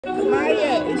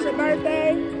Maya, it's your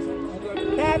birthday.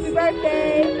 Happy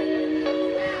birthday.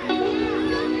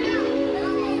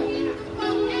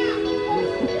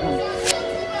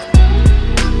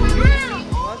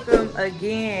 Welcome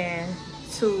again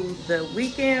to the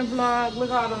weekend vlog. Look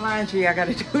at all the laundry I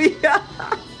gotta do, y'all.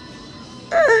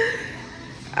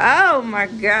 Oh my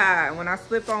God. When I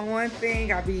slip on one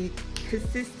thing, I be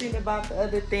consistent about the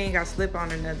other thing. I slip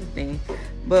on another thing.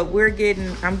 But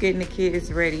I'm getting the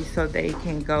kids ready so they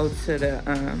can go to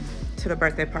the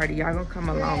birthday party. Y'all gonna come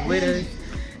along with us.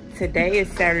 Today is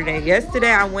Saturday. Yesterday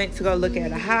I went to go look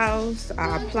at a house.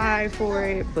 I applied for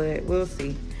it, but we'll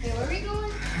see. Hey, where are we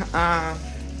going?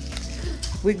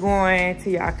 We're going to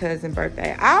y'all cousin's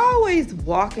birthday. I always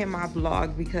walk in my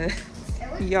vlog because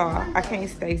y'all, I can't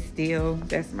stay still.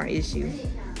 That's my issue.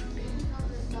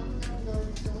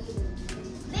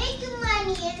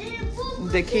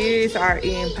 The kids are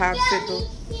eating popsicle.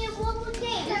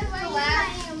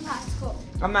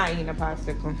 I'm not eating a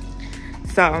popsicle.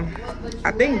 So,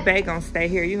 I think Bae gonna stay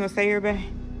here. You gonna stay here, Bae?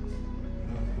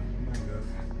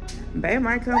 Bae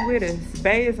might come with us.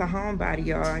 Bae is a homebody,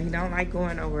 y'all. He don't like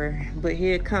going nowhere. But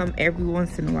he'll come every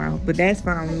once in a while. But that's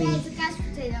fine with me. It's a couch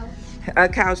potato. A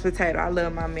couch potato. I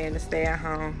love my man to stay at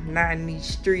home, not in these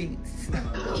streets.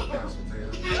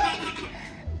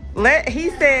 He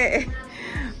said,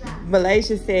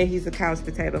 Malaysia said he's a couch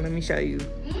potato. Let me show you.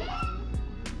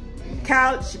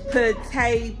 Couch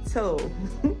potato.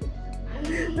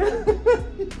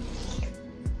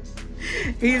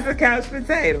 He's a couch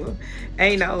potato.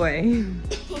 Ain't no way.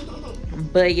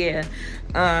 But yeah,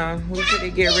 we're gonna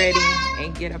get ready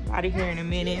and get up out of here in a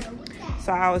minute.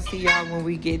 So I will see y'all when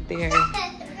we get there.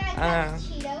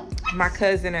 My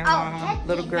cousin-in-law,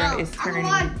 little girl, is turning,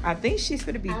 I think she's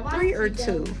gonna be 3 or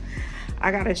 2. I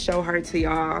gotta show her to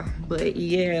y'all. But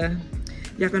yeah,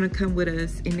 y'all gonna come with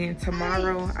us. And then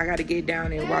tomorrow I gotta get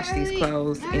down and wash these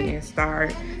clothes and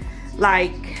start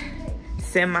like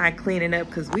semi cleaning up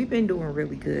because we've been doing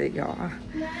really good, y'all.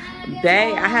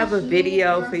 Bae, I have a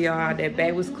video for y'all that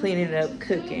Bae was cleaning up,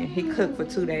 cooking. He cooked for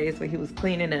 2 days, but he was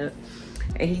cleaning up.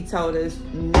 And he told us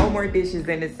no more dishes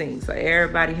in the sink. So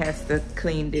everybody has to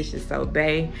clean dishes. So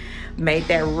Bae made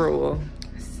that rule.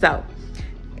 So,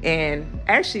 and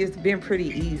actually it's been pretty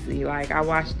easy. Like I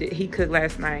watched it. He cooked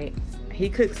last night. He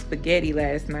cooked spaghetti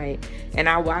last night. And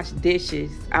I washed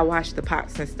dishes. I washed the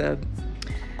pots and stuff.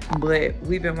 But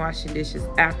we've been washing dishes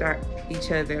after each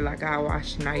other. Like I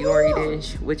washed Ňoʻīr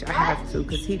dish, which I have to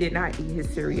because he did not eat his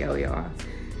cereal, y'all.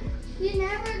 He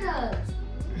never does.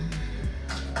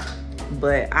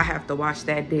 But I have to wash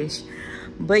that dish.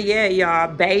 But yeah, y'all,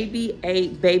 baby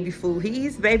ate baby food. He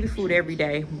eats baby food every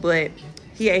day, but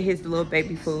he ate his little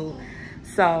baby food.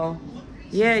 So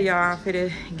yeah, y'all, I'm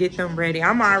finna get them ready.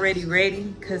 I'm already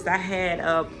ready because I had an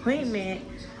appointment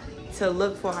to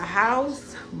look for a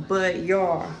house, but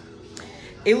y'all,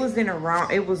 I was at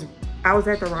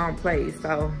the wrong place.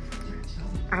 So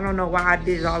I don't know why I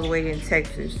did it all the way in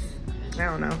Texas. I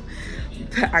don't know.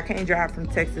 I can't drive from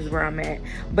Texas where I'm at.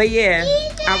 But yeah,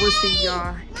 I will see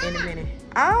y'all in a minute.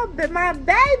 Oh, but my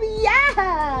baby,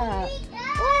 yeah.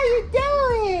 What are you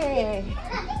doing?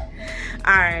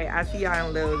 All right, I'll see y'all in a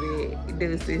little bit.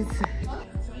 Deuces.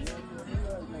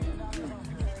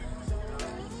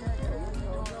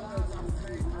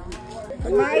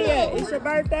 Maya, it's your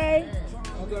birthday.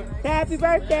 Happy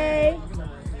birthday.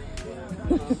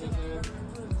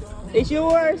 It's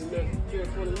yours.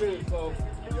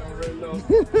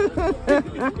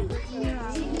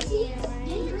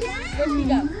 Where she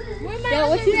go? Yo,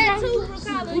 what you say?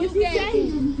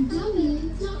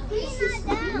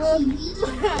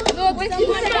 Look, what you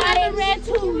got the red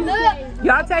too. Look.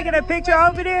 Y'all taking a picture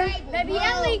over there? Baby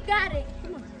Ellie got it.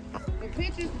 The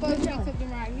picture's supposed to be taken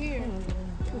right here.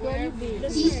 Where you be?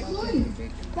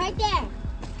 Right there.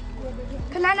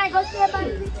 Can I not go see about the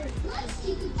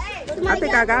picture? I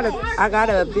think I got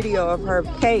a video of her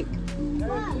cake.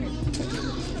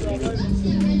 He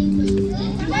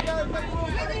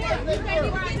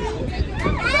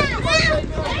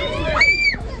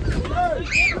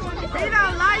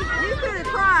don't like it. He's gonna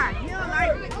cry. He don't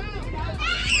like it.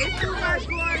 It's too much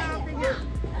going on for him.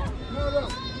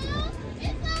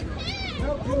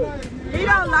 He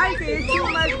don't like it. It's too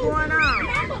much going on.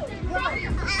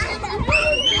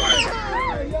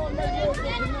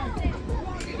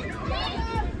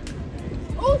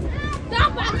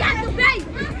 Stop! I got the bait.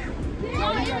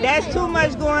 That's too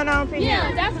much going on for him.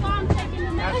 Yeah, that's why I'm taking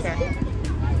the medicine. Okay.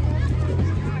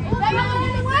 They on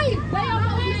the way.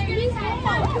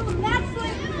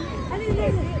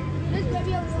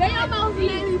 They almost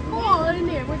made me fall in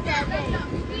there with that thing.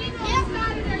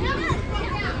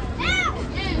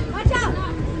 Watch out!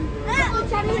 I'm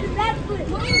trying to hit the barefoot.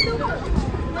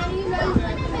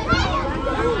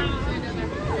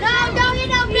 No, don't get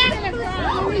no barefoot.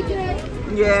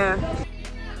 Yeah.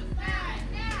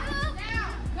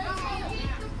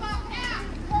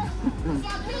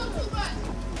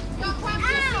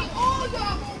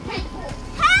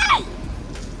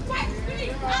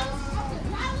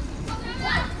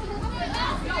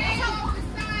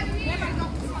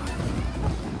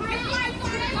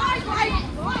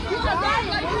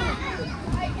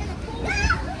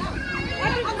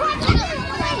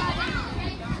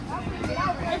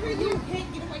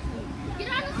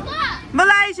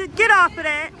 Malaysia, get off of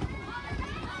that.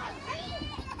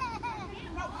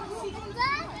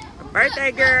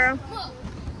 Birthday girl.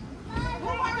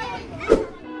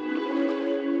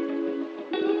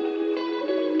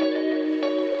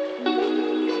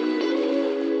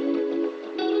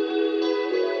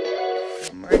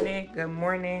 Good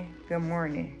morning, good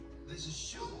morning.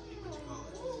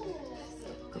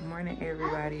 Good morning,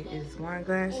 everybody. It's One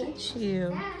Glass of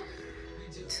Chill.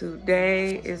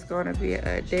 Today is gonna be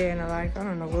a day in the life. I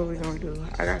don't know what we're gonna do.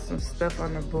 I got some stuff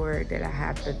on the board that I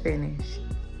have to finish.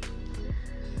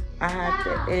 I have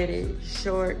to edit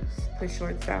shorts, put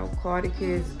shorts out, call the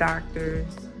kids' doctors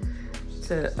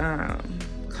to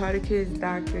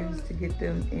get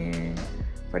them in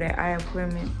for their eye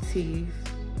appointment, teeth.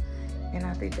 And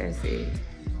I think that's it.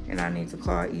 And I need to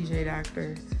call EJ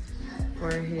doctor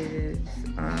for his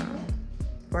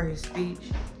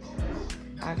speech.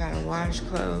 I gotta wash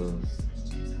clothes.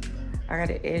 I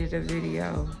gotta edit a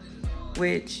video,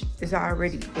 which is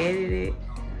already edited.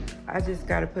 I just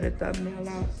gotta put a thumbnail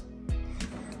out.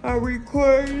 I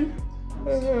recorded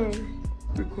a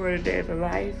day of the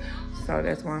life. So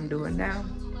that's what I'm doing now.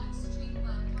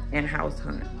 And house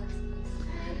hunt.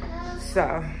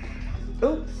 So,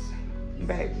 oops.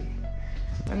 Baby,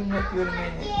 let me help you in a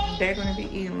minute. They're gonna be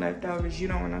eating leftovers. You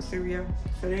don't want no cereal,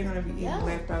 so they're gonna be eating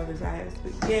leftovers. I had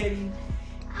spaghetti,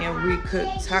 and we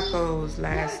cooked tacos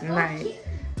last night,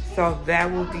 so that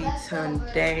will be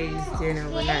today's dinner.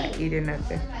 We're not eating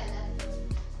nothing.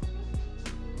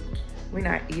 We're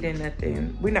not eating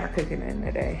nothing. We're not cooking nothing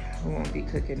today. We won't be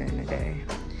cooking nothing today.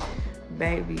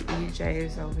 Baby EJ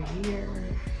is over here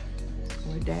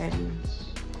with Daddy.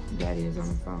 Daddy is on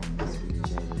the phone. Baby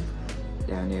EJ is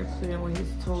down there playing with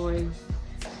his toys.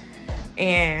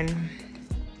 And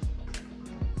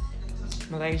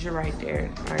Malaysia right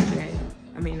there. RJ.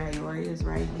 Nayori is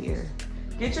right here.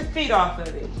 Get your feet off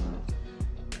of it.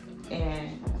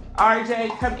 And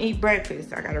RJ, come eat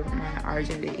breakfast. I gotta remind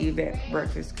RJ to eat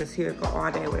breakfast because he'll go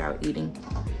all day without eating.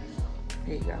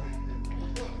 There you go.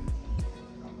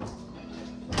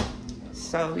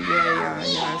 So yeah,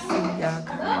 y'all see y'all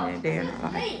coming in there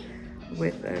like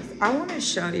with us. I want to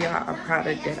show y'all a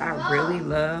product that I really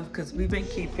love because we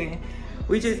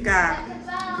just got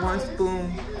one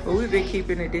spoon, but we've been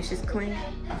keeping the dishes clean.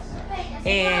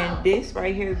 And this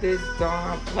right here, this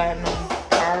Dawn Platinum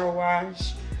Power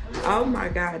Wash. Oh my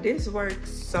God, this works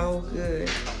so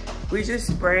good. We just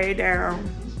spray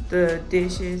down the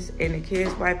dishes and the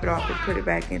kids wipe it off and put it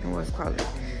back in what's called it.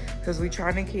 Because we're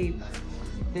trying to keep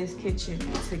this kitchen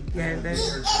together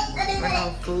with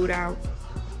no food out.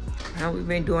 And we've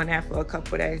been doing that for a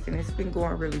couple of days and it's been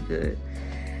going really good.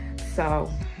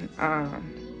 So, and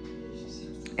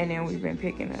then we've been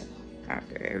picking up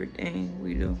after everything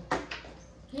we do.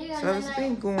 So it's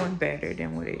been going better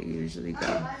than what it usually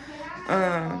goes.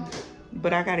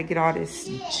 But I gotta get all this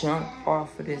junk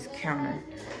off of this counter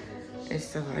and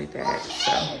stuff like that.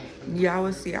 So y'all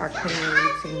will see our cleaning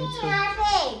routine too.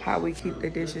 How we keep the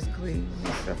dishes clean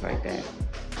and stuff like that.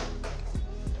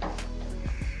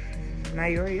 Now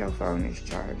your phone is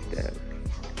charged up.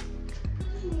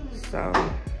 So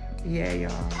yeah,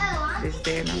 y'all, this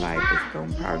day in the life is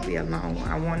gonna probably be a long one.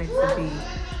 I want it to be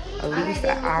at least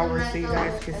an hour so you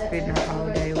guys can spend the whole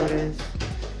day with us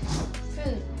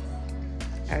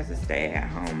as a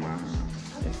stay-at-home mom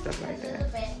and stuff like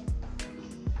that.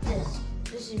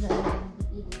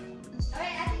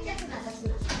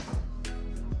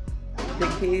 The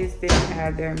kids didn't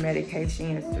have their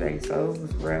medication yesterday, so it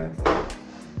was rough.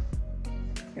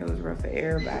 It was rough for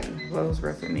everybody. Well, it was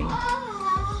rough for me.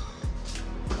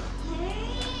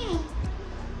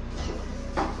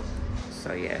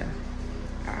 So yeah,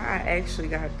 I actually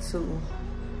got two.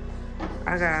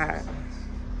 I got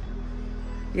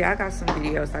some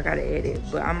videos I gotta edit,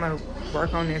 but I'm gonna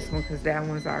work on this one because that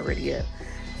one's already up.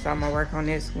 So I'm gonna work on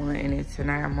this one, and then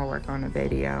tonight I'm gonna work on a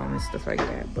video and stuff like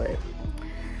that. But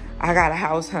I got a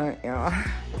house hunt, y'all.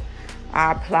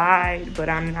 I applied, but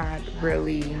I'm not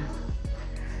really,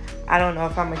 I don't know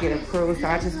if I'm gonna get approved, so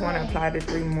I just wanna apply to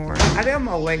 3 more. I think I'm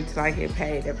gonna wait until I get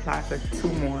paid to apply for 2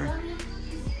 more.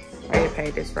 get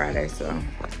paid this Friday, so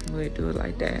we'll do it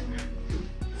like that.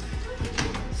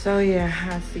 So yeah,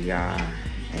 I'll see y'all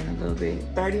in a little bit.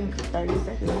 30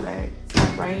 seconds back,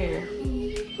 right here.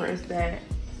 Press that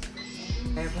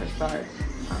and press start.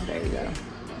 Oh, there you go.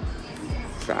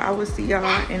 So I will see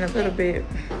y'all in a little bit.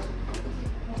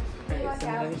 Alright, so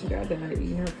now she got done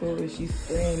eating her food. She's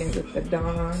spraying it with the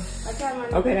Dawn.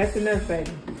 Okay, that's enough,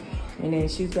 baby. And then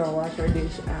she's gonna wash her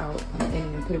dish out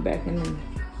and put it back in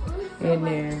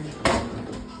there.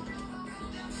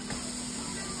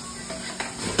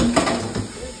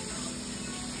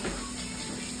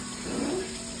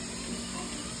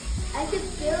 I can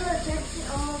feel the tension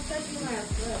almost touching my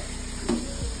foot.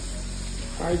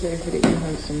 RJ's gonna eat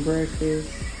her some breakfast.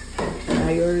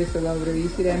 Ňajorí's still over there. You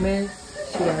see that mess?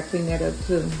 She gotta clean that up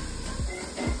too.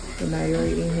 So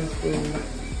Ňajorí eating his food.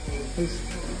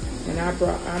 And I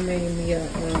made me a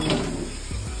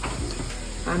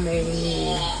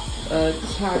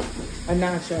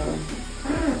nacho.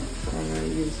 I'm gonna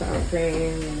use sour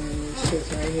cream and this shit's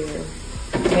right here.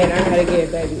 And I gotta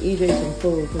get baby EJ some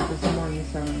food because it's morning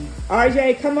time.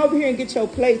 RJ, come over here and get your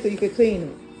plate so you can clean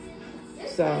it.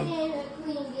 So,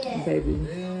 baby,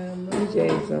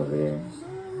 EJ's over there.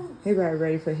 He about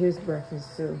ready for his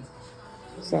breakfast too.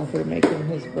 So I'm gonna make him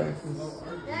his breakfast.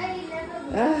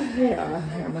 Yeah,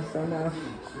 I must know.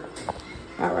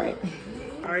 All right.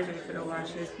 RJ's gonna wash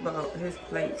his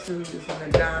plate too, using the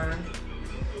Dawn.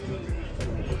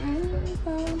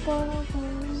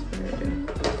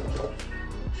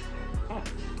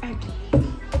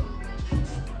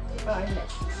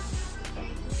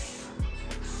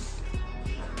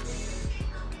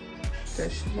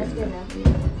 That's good enough.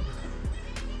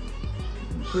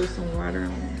 Put some water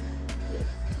on it.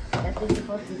 That's what you're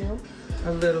supposed to do?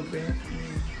 A little bit.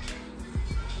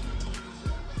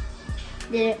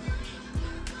 Did it?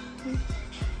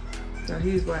 So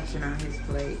he's washing out his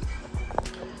plate.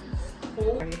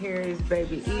 Right here is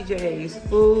baby EJ's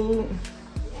food.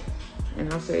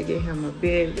 And I'm gonna get him a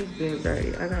bib. This bib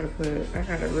dirty. I gotta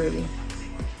really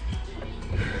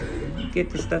get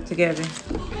this stuff together.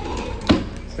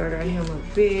 So I got him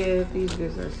a bib. These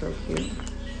bibs are so cute.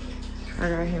 I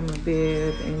got him a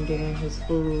bib and then his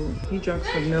food. He drank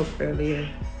some milk earlier.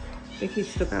 I think he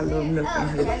still got a little milk in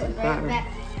his bottle.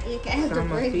 So I'm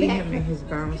gonna feed him in his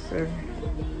bouncer.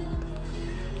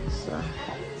 So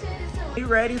he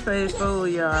ready for his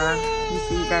food, y'all. You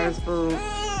see he got his food.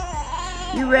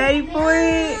 You ready for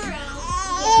it?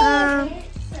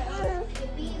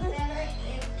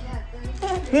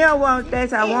 He don't want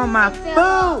that. I want my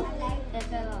food.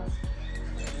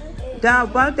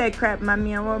 Dog want that crap,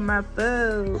 mommy. I want my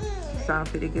food. So I'm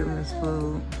finna give him his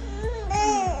food.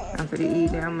 I'm finna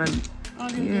eat it. I'm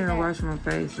gonna wash my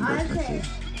face and brush my teeth.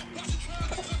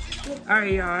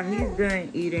 Alright, y'all. He's done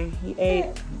eating. He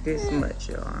ate this much,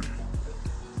 y'all.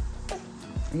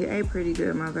 He ate pretty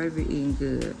good. My baby eating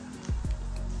good.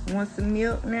 Want some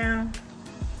milk now?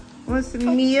 Want some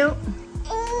milk?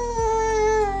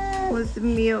 Want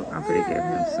some milk? I'm gonna give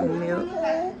him some milk.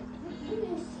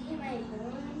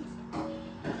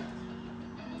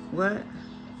 What?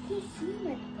 He see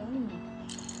my bone.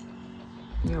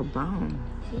 Your bone?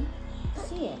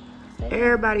 See it.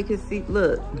 Everybody can see.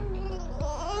 Look.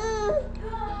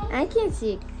 I can't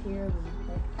see it clearly.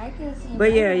 I can see.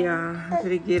 But yeah, y'all. I'm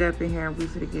gonna get up in here and we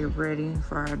finna get ready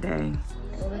for our day.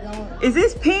 Where we going? Is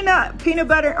this peanut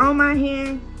butter on my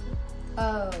hand?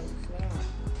 Oh, snap.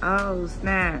 Oh,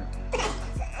 snap.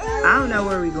 I don't know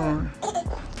where we going.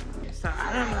 So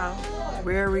I don't know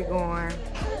where we going.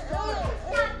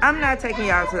 I'm not taking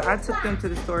y'all to, I took them to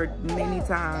the store many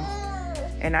times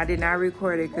and I did not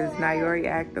record it because Ňajorí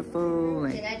acted a fool.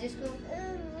 And Did I just go?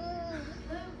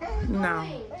 no.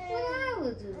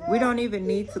 We don't even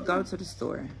need to go to the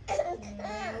store.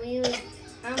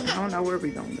 I don't know where we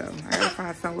gonna go. I gotta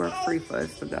find somewhere free for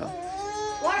us to go.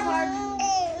 Water park.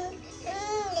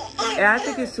 Yeah, I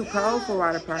think it's too cold for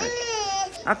water park.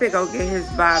 I'm finna go get his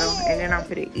bottle and then I'm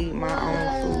finna eat my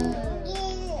own food.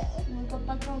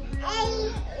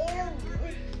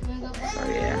 So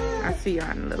yeah, I'll see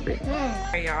y'all in a little bit.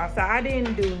 Alright, y'all, so I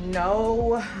didn't do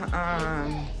no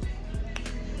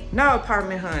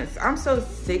apartment hunts. I'm so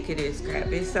sick of this crap.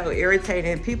 It's so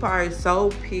irritating. People are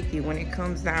so picky when it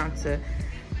comes down to.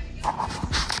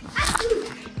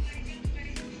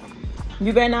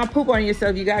 You better not poop on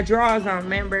yourself. You got drawers on,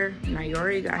 remember?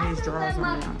 Ňajorí got his drawers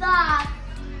on now.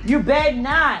 You better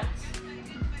not.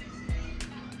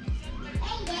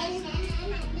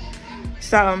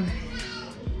 So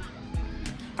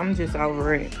I'm just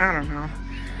over it. I don't know.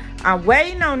 I'm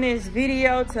waiting on this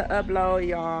video to upload,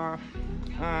 y'all.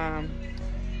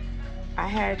 I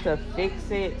had to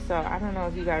fix it, so I don't know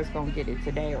if you guys gonna get it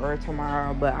today or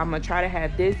tomorrow, but I'm gonna try to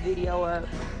have this video up.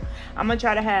 I'm gonna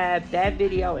try to have that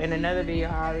video and another video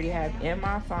I already have in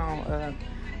my phone up.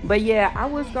 But yeah, I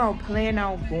was gonna plan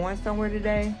on going somewhere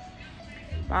today,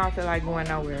 but I don't feel like going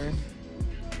nowhere.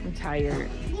 I'm tired.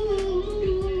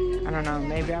 I don't know,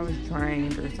 maybe I was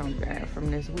drained or something from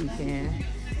this weekend.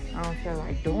 I don't feel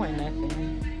like doing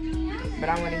nothing, but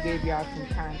I want to give y'all some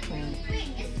content.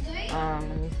 Let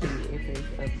me see if it's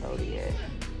uploaded yet,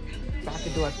 so I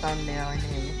could do a thumbnail in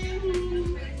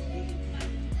here.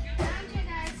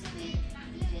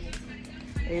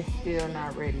 It's still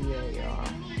not ready yet, y'all.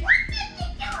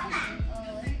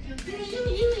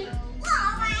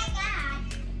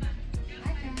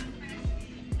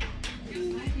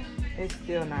 It's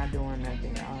still not doing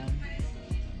nothing, y'all.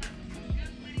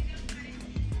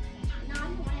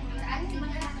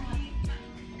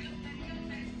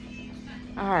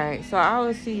 Alright, so I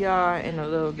will see y'all in a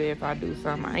little bit if I do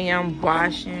something. I am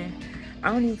washing.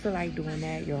 I don't even feel like doing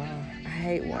that, y'all. I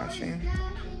hate washing.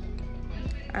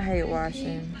 I hate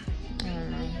washing. I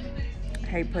don't know. I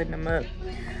hate putting them up.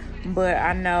 But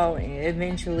I know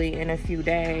eventually in a few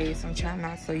days, I'm trying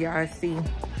not so y'all see.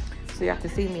 So y'all can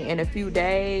see me in a few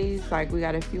days. Like, we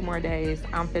got a few more days.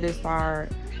 I'm finna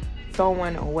start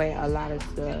throwing away a lot of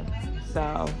stuff.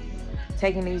 So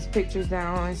taking these pictures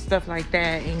down and stuff like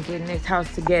that and getting this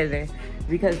house together,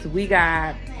 because we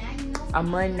got a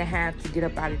month and a half to get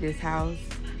up out of this house.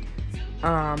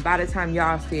 By the time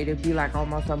y'all see it, it'll be like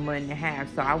almost a month and a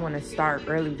half. So I want to start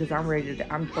early because I'm ready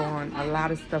to, I'm throwing a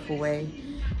lot of stuff away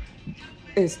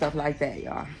and stuff like that,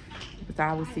 y'all. So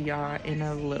I will see y'all in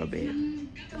a little bit.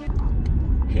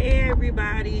 Hey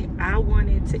everybody, I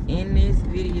wanted to end this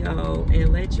video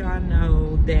and let y'all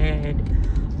know that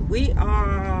we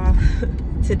are,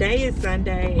 today is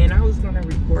Sunday and I was gonna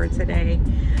record today,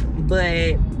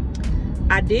 but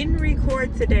I didn't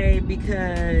record today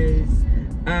because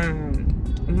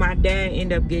my dad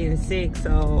ended up getting sick.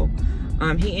 So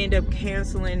he ended up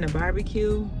canceling the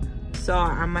barbecue. So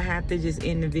I'm gonna have to just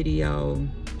end the video.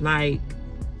 Like,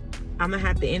 I'm gonna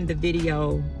have to end the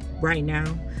video right now.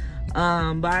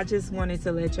 But I just wanted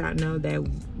to let y'all know that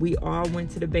we all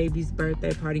went to the baby's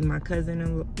birthday party. My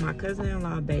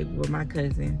cousin-in-law,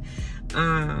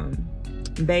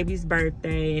 baby's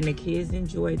birthday, and the kids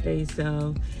enjoyed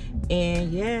themselves.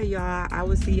 And yeah, y'all, I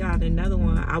will see y'all in another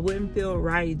one. I wouldn't feel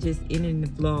right just ending the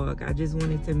vlog. I just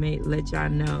wanted to let y'all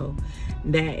know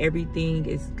that everything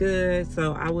is good.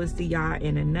 So I will see y'all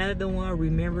in another one.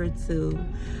 Remember to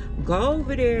go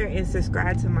over there and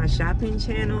subscribe to my shopping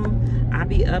channel. I'll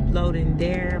be uploading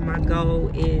there. My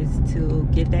goal is to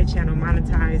get that channel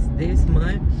monetized this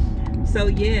month. So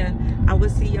yeah, I will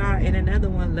see y'all in another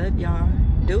one. Love y'all.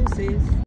 Deuces.